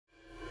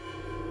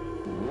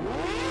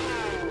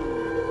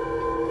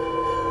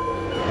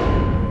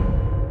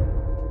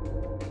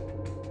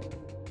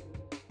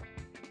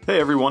Hey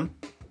everyone,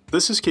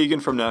 this is Keegan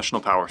from National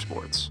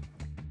Powersports.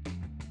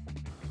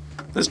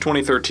 This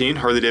 2013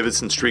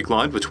 Harley-Davidson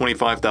Streakline with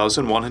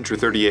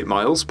 25,138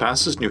 miles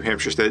passes New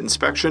Hampshire State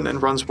inspection and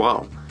runs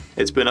well.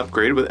 It's been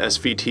upgraded with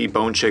SVT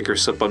Bone Shaker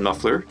slip-on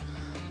muffler,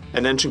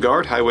 an engine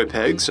guard, highway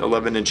pegs,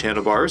 11-inch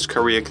handlebars,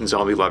 Korea and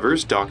zombie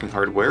levers, docking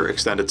hardware,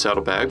 extended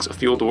saddlebags, a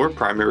fuel door,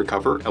 primary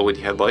cover, LED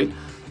headlight,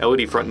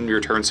 LED front and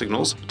rear turn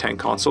signals, tank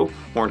console,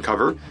 horn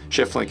cover,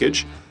 shift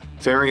linkage,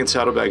 fairing and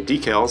saddlebag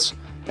decals,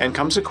 and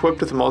comes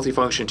equipped with a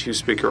multifunction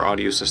 2-speaker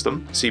audio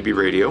system, CB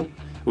radio.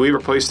 We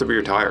replaced the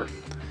rear tire.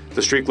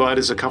 The Streakline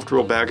is a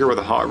comfortable bagger with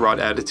a hot rod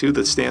attitude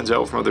that stands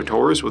out from other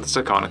tours with its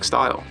iconic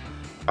style.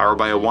 Powered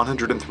by a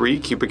 103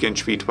 cubic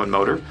inch V-twin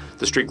motor,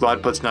 the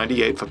Streakline puts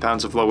 98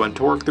 foot-pounds of low-end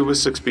torque through a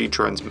 6-speed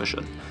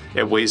transmission.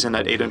 It weighs in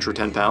at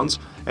 810 pounds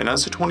and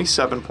has a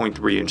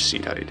 27.3 inch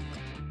seat height.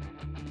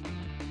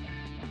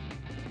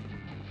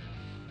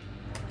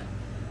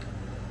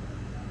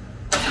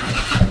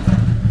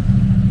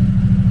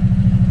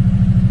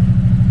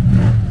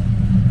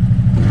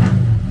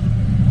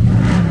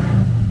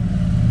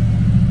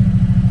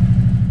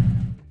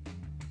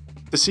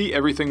 To see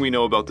everything we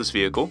know about this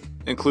vehicle,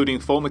 including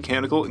full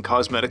mechanical and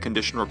cosmetic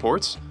condition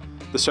reports,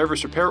 the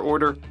service repair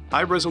order,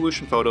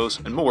 high-resolution photos,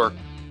 and more,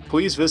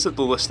 please visit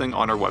the listing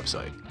on our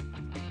website.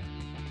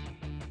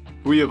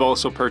 We have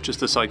also purchased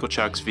the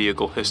CycleCheck's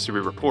Vehicle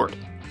History Report.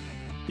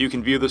 You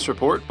can view this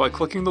report by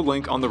clicking the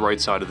link on the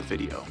right side of the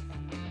video.